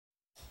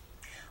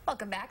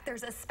Welcome back.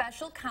 There's a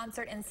special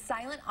concert and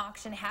silent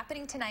auction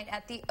happening tonight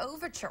at the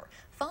Overture.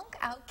 Funk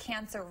Out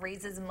Cancer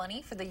raises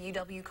money for the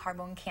UW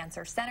Carbone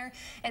Cancer Center.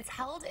 It's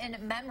held in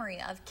memory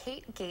of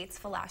Kate Gates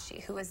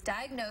Falaschi, who was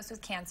diagnosed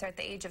with cancer at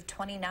the age of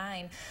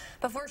 29.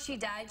 Before she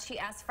died, she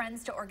asked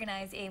friends to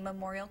organize a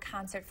memorial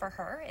concert for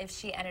her if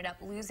she ended up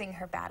losing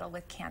her battle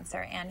with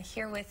cancer. And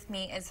here with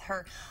me is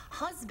her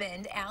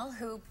husband, Al,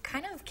 who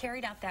kind of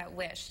carried out that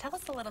wish. Tell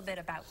us a little bit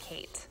about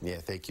Kate. Yeah,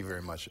 thank you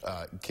very much.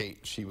 Kate,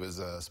 she was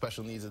a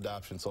special needs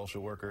adoption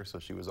social worker, so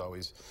she was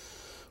always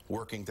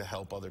working to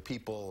help other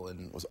people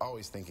and was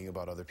always thinking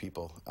about other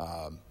people.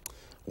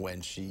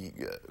 When she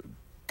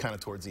kind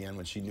of towards the end,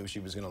 when she knew she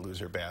was going to lose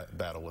her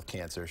battle with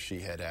cancer, she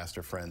had asked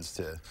her friends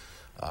to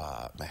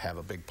have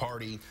a big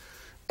party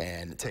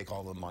and take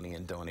all the money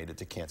and donate it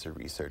to cancer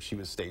research. She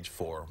was stage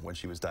 4 when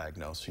she was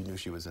diagnosed. She knew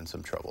she was in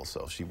some trouble,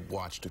 so she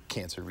watched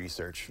cancer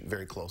research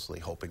very closely,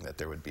 hoping that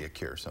there would be a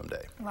cure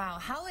someday. Wow.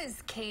 How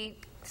is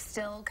Kate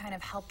still kind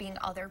of helping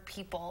other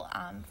people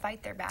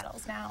fight their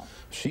battles now?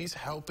 She's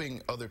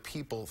helping other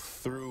people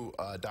through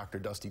Dr.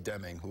 Dusty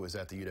Deming, who is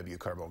at the UW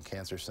Carbone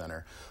Cancer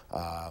Center,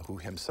 who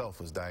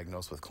himself was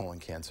diagnosed with colon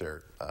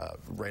cancer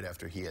right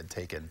after he had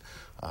taken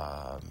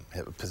a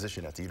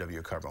position at the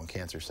UW Carbone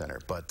Cancer Center.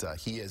 But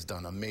he has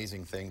done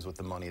amazing things with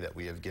the money that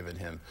we have given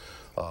him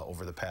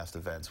over the past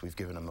events. We've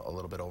given him a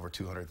little bit over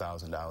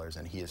 $200,000,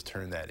 and he has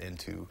turned that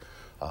into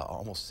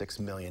almost $6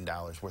 million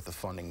worth of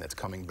funding that's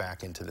coming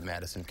back into the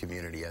Madison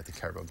community at the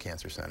Carbone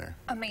Cancer Center.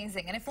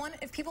 Amazing. And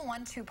if people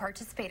want to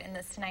participate in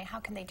this tonight, how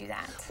can they do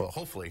that? Well,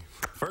 hopefully,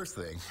 first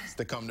thing is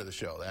to come to the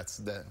show.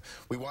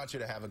 We want you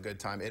to have a good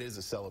time. It is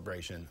a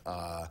celebration,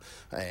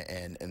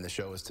 and the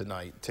show is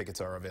tonight. Tickets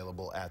are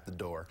available at the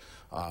door.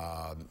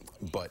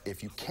 But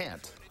if you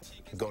can't,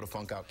 go to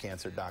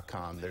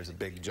funkoutcancer.com. There's a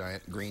big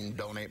giant green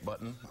donate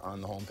button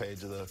on the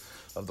homepage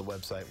of the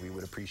website. We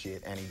would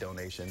appreciate any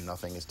donation.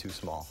 Nothing is too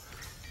small.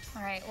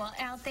 All right. Well,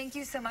 Al, thank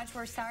you so much.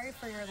 We're sorry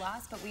for your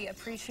loss, but we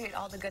appreciate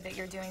all the good that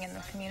you're doing in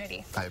the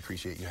community. I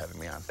appreciate you having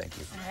me on. Thank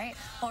you. All right.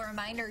 Well, a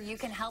reminder, you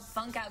can help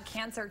Funk Out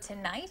Cancer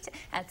tonight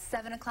at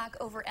 7 o'clock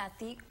over at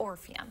the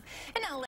Orpheum. And now